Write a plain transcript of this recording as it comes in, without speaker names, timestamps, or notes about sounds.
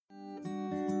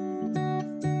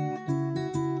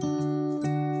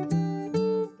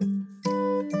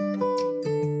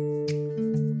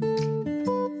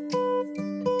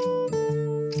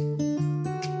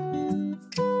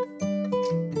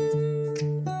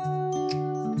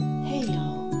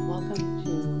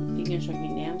and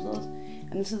Shrinking Damsels.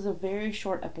 And this is a very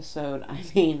short episode. I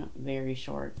mean, very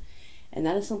short. And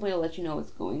that is simply to let you know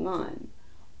what's going on.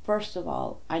 First of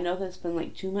all, I know that it's been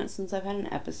like 2 months since I've had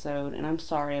an episode, and I'm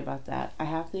sorry about that. I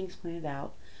have things planned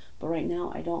out, but right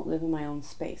now I don't live in my own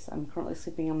space. I'm currently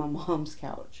sleeping on my mom's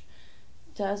couch.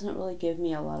 It doesn't really give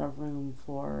me a lot of room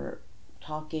for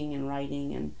talking and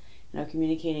writing and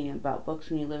communicating about books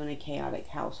when you live in a chaotic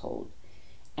household.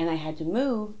 And I had to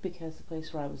move because the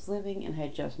place where I was living and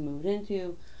had just moved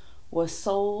into was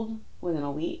sold within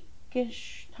a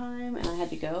weekish time, and I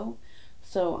had to go.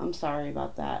 So I'm sorry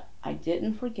about that. I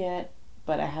didn't forget,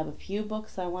 but I have a few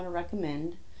books I want to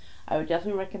recommend. I would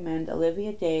definitely recommend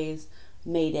Olivia Day's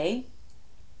Mayday.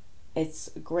 It's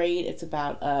great. It's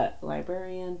about a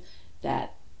librarian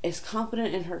that is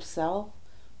confident in herself,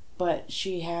 but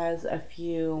she has a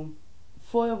few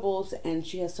foibles and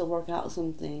she has to work out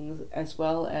some things, as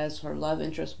well as her love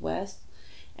interest Wes,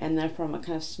 and they're from a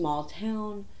kind of small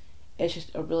town. It's just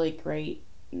a really great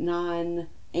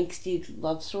non-angsty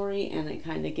love story, and it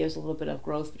kind of gives a little bit of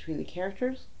growth between the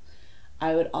characters.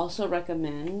 I would also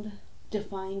recommend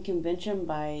Defying Convention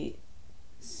by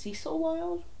Cecil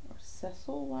Wilde or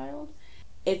Cecil Wilde.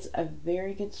 It's a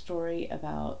very good story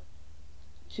about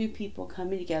two people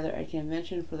coming together at a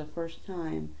convention for the first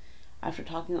time after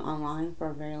talking online for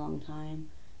a very long time,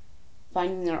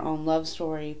 finding their own love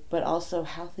story, but also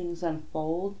how things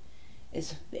unfold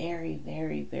is very,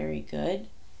 very, very good.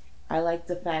 I like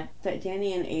the fact that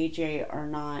Danny and AJ are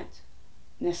not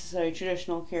necessarily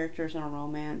traditional characters in a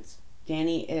romance.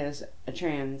 Danny is a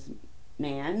trans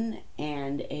man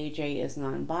and AJ is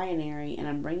non-binary, and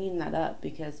I'm bringing that up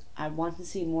because I want to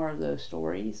see more of those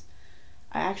stories.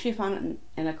 I actually found it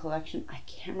in a collection. I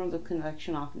can't remember the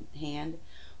collection offhand,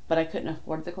 but I couldn't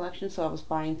afford the collection, so I was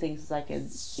buying things as I could,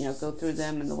 go through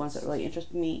them and the ones that really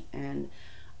interested me. And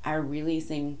I really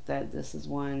think that this is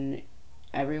one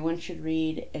everyone should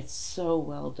read. It's so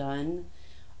well done,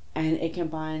 and it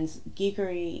combines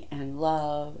geekery and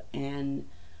love and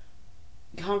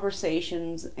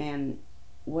conversations and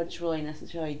what's really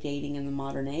necessarily dating in the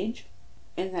modern age.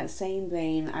 In that same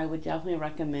vein, I would definitely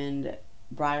recommend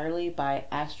Brierly by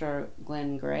Astra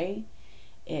Glenn Gray.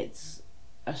 It's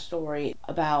a story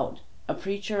about a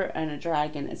preacher and a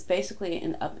dragon. It's basically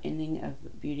an upending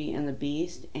of Beauty and the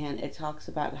Beast, and it talks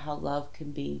about how love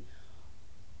can be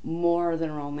more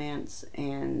than romance,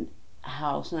 and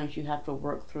how sometimes you have to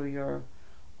work through your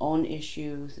own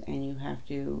issues and you have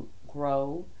to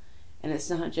grow. And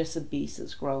it's not just the beast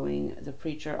that's growing, the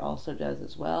preacher also does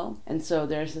as well. And so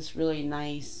there's this really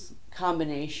nice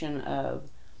combination of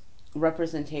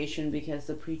representation, because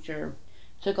the preacher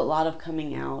took a lot of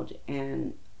coming out,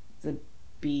 and the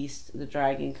beast, the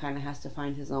dragon, kind of has to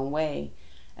find his own way.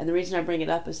 And the reason I bring it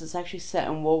up is it's actually set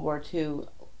in World War II,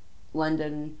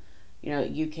 London,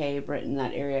 UK, Britain,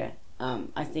 that area.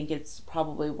 I think it's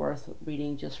probably worth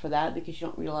reading just for that, because you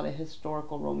don't read a lot of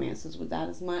historical romances with that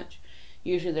as much.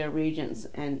 Usually they're regents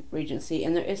and regency,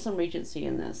 and there is some regency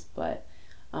in this, but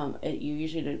you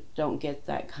usually don't get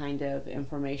that kind of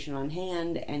information on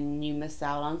hand, and you miss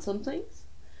out on some things.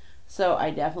 So I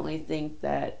definitely think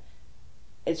that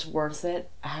it's worth it.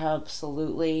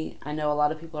 Absolutely. I know a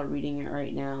lot of people are reading it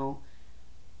right now.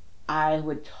 I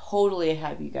would totally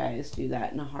have you guys do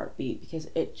that in a heartbeat, because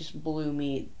it just blew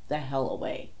me the hell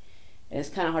away. And it's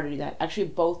kind of hard to do that. Actually,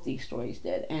 both these stories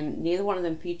did, and neither one of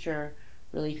them feature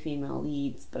really female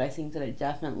leads, but I think that it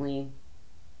definitely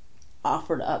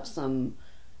offered up some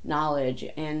knowledge.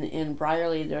 And in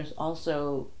Brierly, there's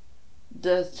also,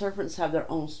 the servants have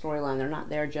their own storyline. They're not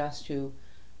there just to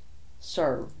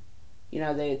serve.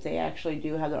 They actually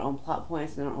do have their own plot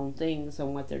points and their own things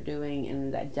and what they're doing,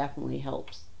 and that definitely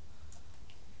helps.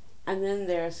 And then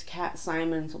there's Kat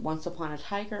Simon's Once Upon a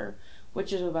Tiger,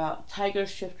 which is about tiger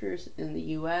shifters in the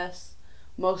U.S.,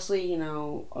 mostly,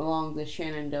 along the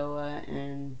Shenandoah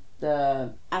and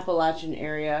the Appalachian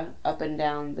area, up and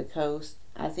down the coast.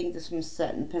 I think this one's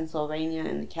set in Pennsylvania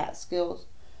and the Catskills.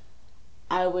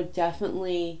 I would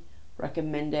definitely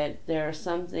recommend it. There are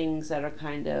some things that are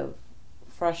kind of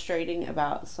frustrating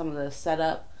about some of the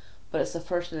setup, but it's the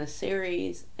first in a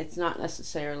series. It's not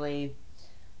necessarily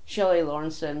Shelley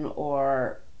Lawrenson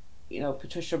or,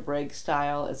 Patricia Briggs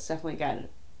style. It's definitely got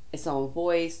its own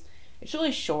voice. It's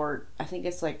really short. I think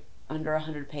it's like under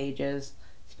 100 pages.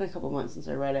 It's been a couple months since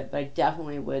I read it, but I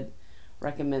definitely would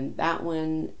recommend that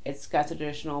one. It's got the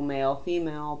traditional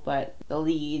male-female, but the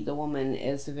lead, the woman,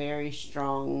 is very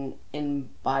strong in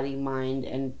body, mind,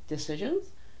 and decisions.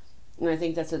 And I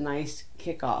think that's a nice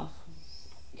kickoff.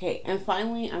 Okay, and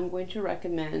finally, I'm going to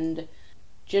recommend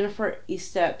Jennifer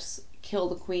Estep's Kill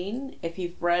the Queen. If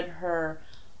you've read her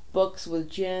books with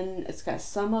Jen. It's got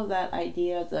some of that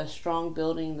idea, the strong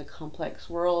building, the complex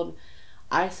world.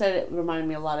 I said it reminded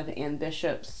me a lot of Anne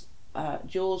Bishop's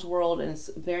Jules World, and it's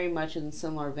very much in a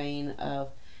similar vein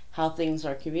of how things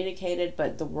are communicated,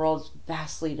 but the world's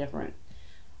vastly different.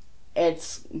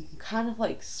 It's kind of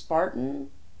like Spartan,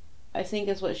 I think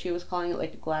is what she was calling it,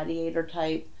 like a gladiator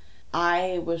type.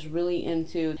 I was really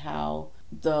into how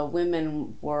the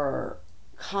women were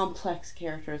complex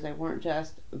characters. They weren't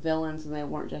just villains and they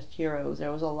weren't just heroes.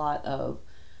 There was a lot of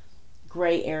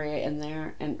gray area in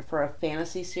there, and for a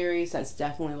fantasy series, that's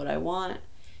definitely what I want.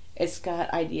 It's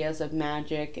got ideas of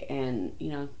magic and,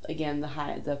 again,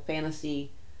 the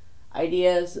fantasy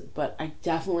ideas, but I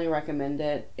definitely recommend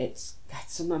it. It's got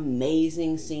some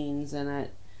amazing scenes in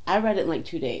it. I read it in like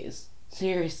 2 days.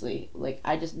 Seriously, like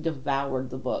I just devoured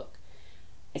the book.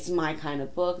 It's my kind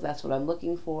of book. That's what I'm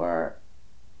looking for.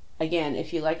 Again,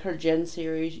 if you like her Jen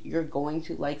series, you're going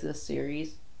to like this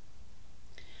series.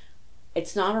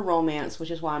 It's not a romance,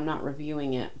 which is why I'm not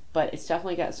reviewing it, but it's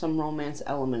definitely got some romance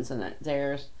elements in it.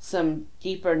 There's some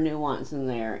deeper nuance in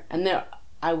there. And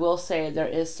I will say there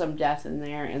is some death in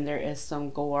there, and there is some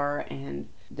gore, and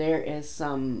there is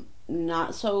some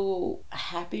not so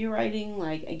happy writing,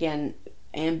 like, again,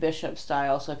 Anne Bishop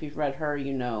style. So if you've read her,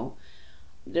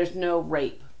 there's no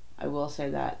rape. I will say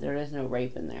that. There is no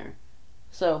rape in there.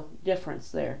 So,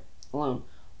 difference there alone.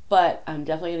 But I'm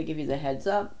definitely going to give you the heads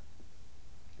up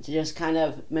to just kind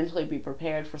of mentally be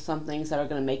prepared for some things that are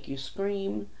going to make you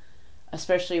scream,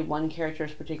 especially one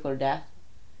character's particular death.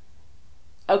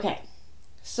 Okay,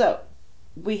 so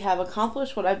we have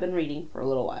accomplished what I've been reading for a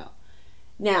little while.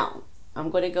 Now, I'm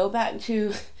going to go back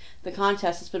to the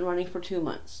contest that's been running for 2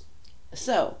 months.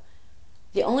 So,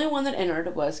 the only one that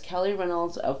entered was Kelly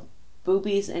Reynolds of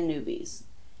Boobies and Newbies.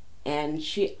 And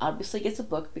she obviously gets a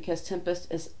book because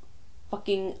Tempest is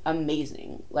fucking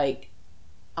amazing. Like,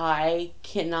 I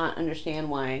cannot understand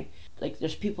why,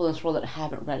 there's people in this world that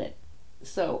haven't read it.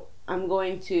 So, I'm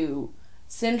going to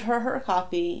send her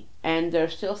copy, and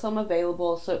there's still some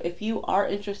available. So, if you are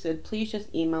interested, please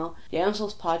just email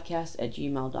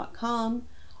damselspodcast@gmail.com.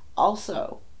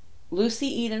 Also, Lucy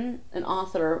Eden, an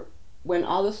author, when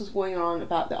all this was going on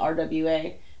about the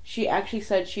RWA, she actually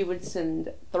said she would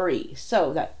send 3.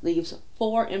 So, that leaves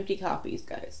 4 empty copies,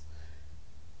 guys.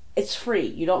 It's free.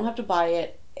 You don't have to buy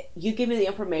it. You give me the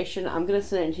information, I'm going to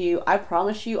send it to you. I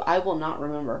promise you, I will not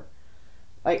remember.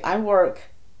 I work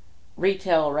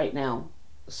retail right now,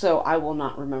 so I will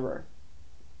not remember.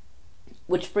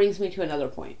 Which brings me to another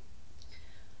point.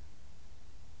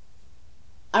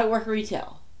 I work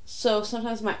retail, so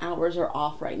sometimes my hours are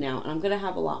off right now, and I'm going to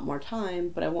have a lot more time,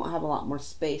 but I won't have a lot more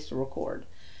space to record.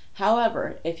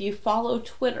 However, if you follow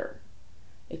Twitter,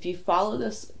 if you follow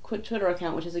this quick Twitter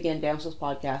account, which is again Damsels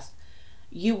Podcast,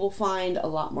 you will find a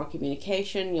lot more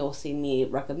communication. You'll see me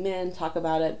recommend, talk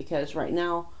about it, because right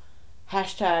now,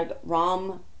 hashtag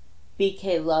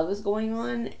RomBKLove is going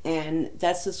on, and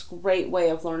that's this great way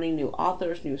of learning new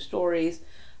authors, new stories,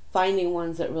 finding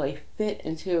ones that really fit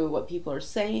into what people are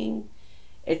saying.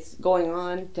 It's going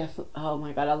on. Oh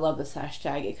my god, I love this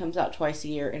hashtag. It comes out twice a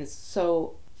year, and it's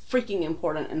so freaking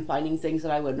important in finding things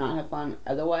that I would not have found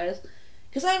otherwise,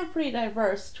 because I have a pretty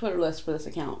diverse Twitter list for this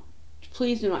account.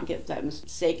 Please do not get that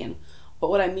mistaken.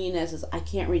 But what I mean is I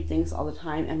can't read things all the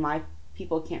time, and my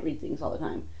people can't read things all the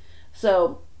time.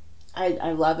 So,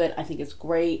 I love it. I think it's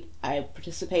great. I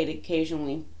participate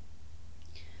occasionally.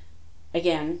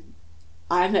 Again,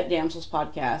 I'm at Damsels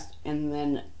Podcast, and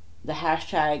then the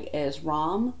hashtag is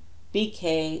RomBKLove.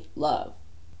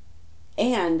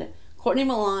 And Courtney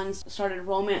Milan started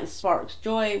Romance Sparks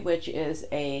Joy, which is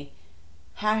a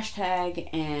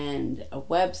hashtag and a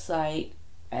website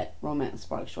at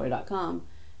romancesparksjoy.com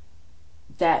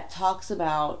that talks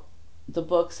about the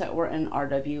books that were in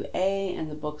RWA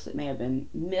and the books that may have been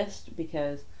missed,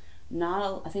 because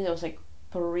I think there was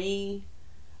 3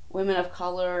 women of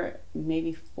color,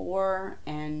 maybe 4,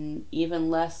 and even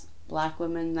less black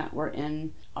women that were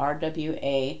in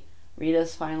RWA,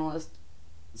 Rita's finalist.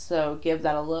 So give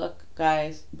that a look,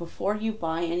 guys. Before you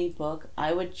buy any book,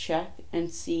 I would check and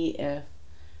see if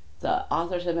the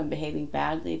authors have been behaving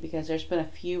badly, because there's been a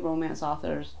few romance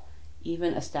authors,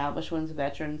 even established ones,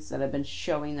 veterans, that have been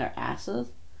showing their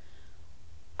asses.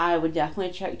 I would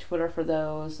definitely check Twitter for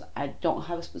those. I don't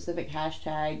have a specific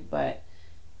hashtag, but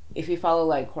if you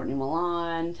follow Courtney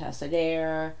Milan, Tessa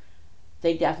Dare,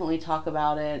 they definitely talk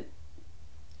about it.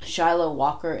 Shiloh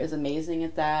Walker is amazing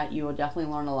at that. You will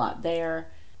definitely learn a lot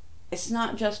there. It's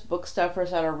not just book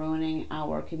stuffers that are ruining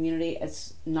our community.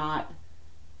 It's not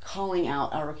calling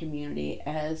out our community,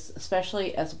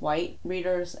 especially as white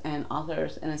readers and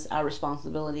authors, and it's our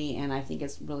responsibility, and I think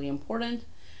it's really important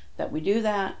that we do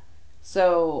that.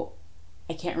 So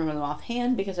I can't remember them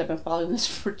offhand because I've been following this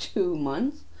for 2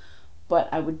 months. But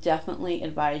I would definitely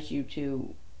advise you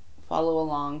to follow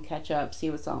along, catch up, see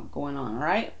what's going on,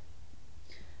 alright?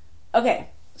 Okay,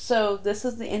 so this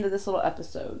is the end of this little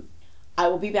episode. I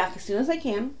will be back as soon as I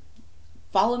can.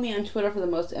 Follow me on Twitter for the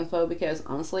most info because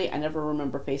honestly, I never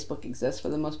remember Facebook exists for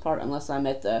the most part unless I'm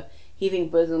at the Heaving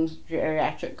Bosoms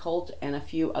Geriatric Cult and a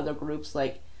few other groups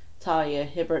like Talia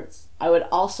Hibbert's. I would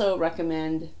also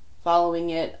recommend following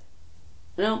it.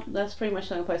 No, that's pretty much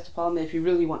the only place to follow me if you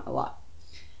really want a lot.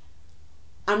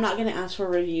 I'm not going to ask for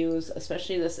reviews,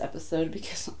 especially this episode,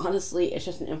 because honestly, it's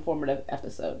just an informative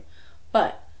episode.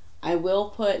 But I will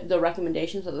put the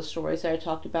recommendations of the stories that I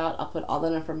talked about. I'll put all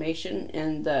that information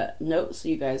in the notes so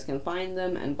you guys can find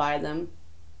them and buy them.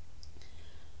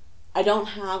 I don't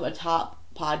have a top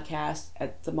podcast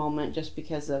at the moment just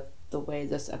because of the way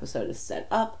this episode is set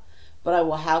up, but I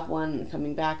will have one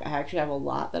coming back. I actually have a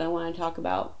lot that I want to talk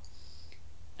about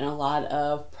and a lot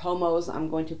of promos I'm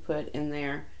going to put in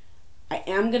there. I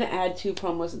am going to add 2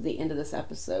 promos at the end of this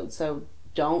episode, so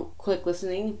don't click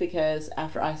listening because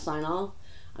after I sign off,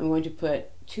 I'm going to put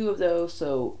 2 of those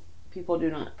so people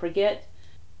do not forget.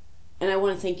 And I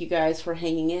want to thank you guys for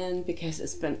hanging in because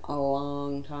it's been a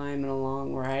long time and a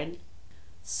long ride.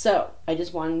 So, I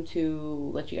just wanted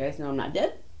to let you guys know I'm not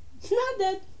dead. Not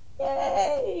dead.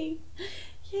 Yay!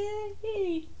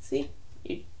 Yay! See?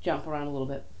 You jump around a little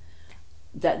bit.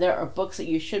 That there are books that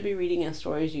you should be reading and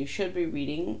stories you should be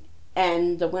reading.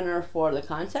 And the winner for the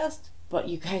contest, but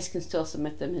you guys can still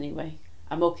submit them anyway.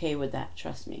 I'm okay with that,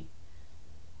 trust me.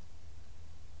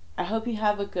 I hope you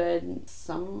have a good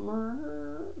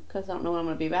summer, because I don't know when I'm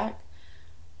going to be back.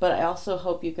 But I also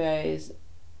hope you guys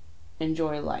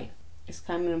enjoy life. It's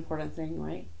kind of an important thing,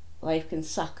 right? Life can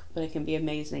suck, but it can be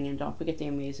amazing, and don't forget the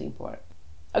amazing part.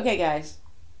 Okay, guys.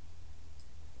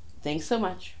 Thanks so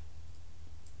much.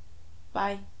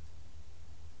 Bye.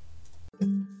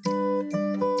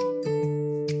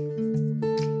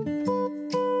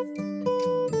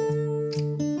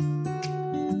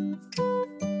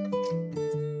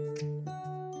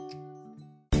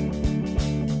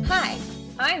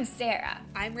 I'm Sarah.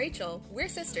 I'm Rachel. We're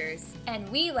sisters. And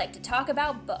we like to talk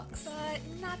about books. But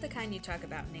not the kind you talk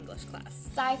about in English class.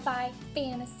 Sci-fi,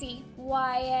 fantasy,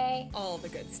 YA. All the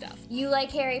good stuff. You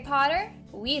like Harry Potter?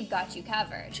 We've got you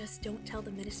covered. Just don't tell the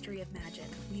Ministry of Magic.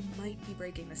 We might be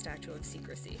breaking the Statute of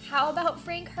Secrecy. How about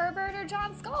Frank Herbert or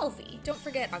John Scalzi? Don't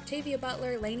forget Octavia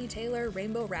Butler, Laini Taylor,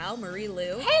 Rainbow Rowell, Marie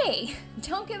Lu. Hey!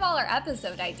 Don't give all our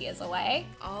episode ideas away.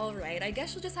 All right, I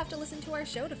guess you'll just have to listen to our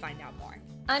show to find out more.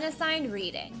 Unassigned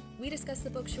reading. We discuss the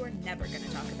books you're never going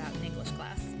to talk about in English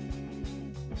class.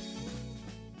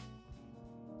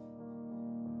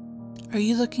 Are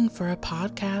you looking for a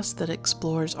podcast that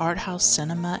explores art house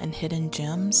cinema and hidden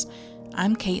gems?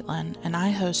 I'm Caitlin, and I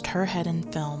host Her Head in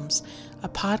Films, a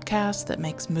podcast that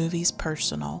makes movies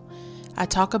personal. I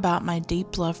talk about my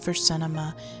deep love for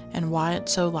cinema and why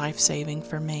it's so life-saving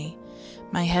for me.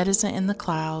 My head isn't in the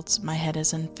clouds, my head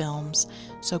is in films,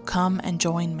 so come and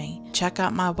join me. Check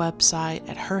out my website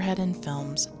at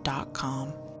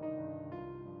herheadinfilms.com.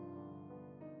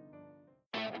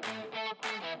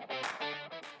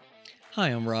 Hi,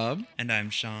 I'm Rob. And I'm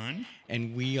Sean.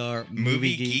 And we are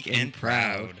Movie Geek and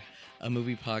Proud, a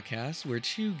movie podcast where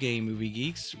 2 gay movie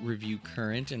geeks review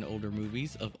current and older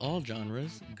movies of all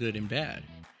genres, good and bad.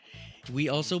 We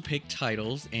also pick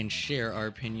titles and share our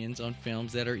opinions on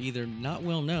films that are either not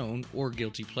well known or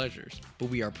guilty pleasures, but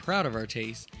we are proud of our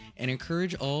taste and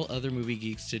encourage all other movie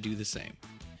geeks to do the same.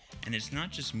 And it's not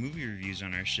just movie reviews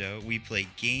on our show. We play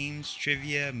games,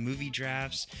 trivia, movie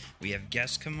drafts, we have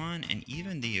guests come on, and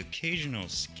even the occasional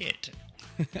skit.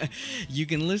 You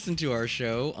can listen to our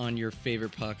show on your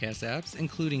favorite podcast apps,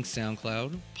 including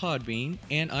SoundCloud, Podbean,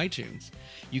 and iTunes.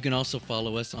 You can also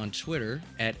follow us on Twitter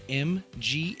at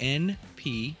MGNP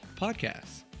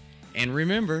Podcasts. And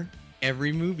remember,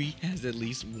 every movie has at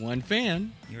least one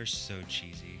fan. You're so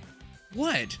cheesy.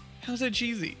 What? How's that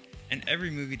cheesy? And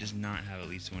every movie does not have at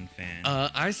least one fan.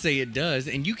 I say it does,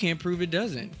 and you can't prove it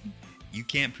doesn't. You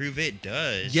can't prove it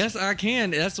does. Yes, I can.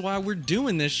 That's why we're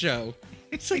doing this show.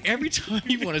 It's like every time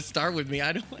you want to start with me,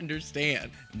 I don't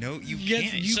understand. No, you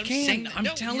yes, can't. You can. I'm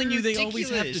telling you, they always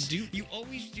have to do. You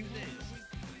always do this.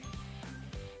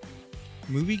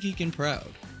 Movie Geek and Proud,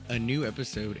 a new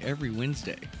episode every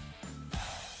Wednesday.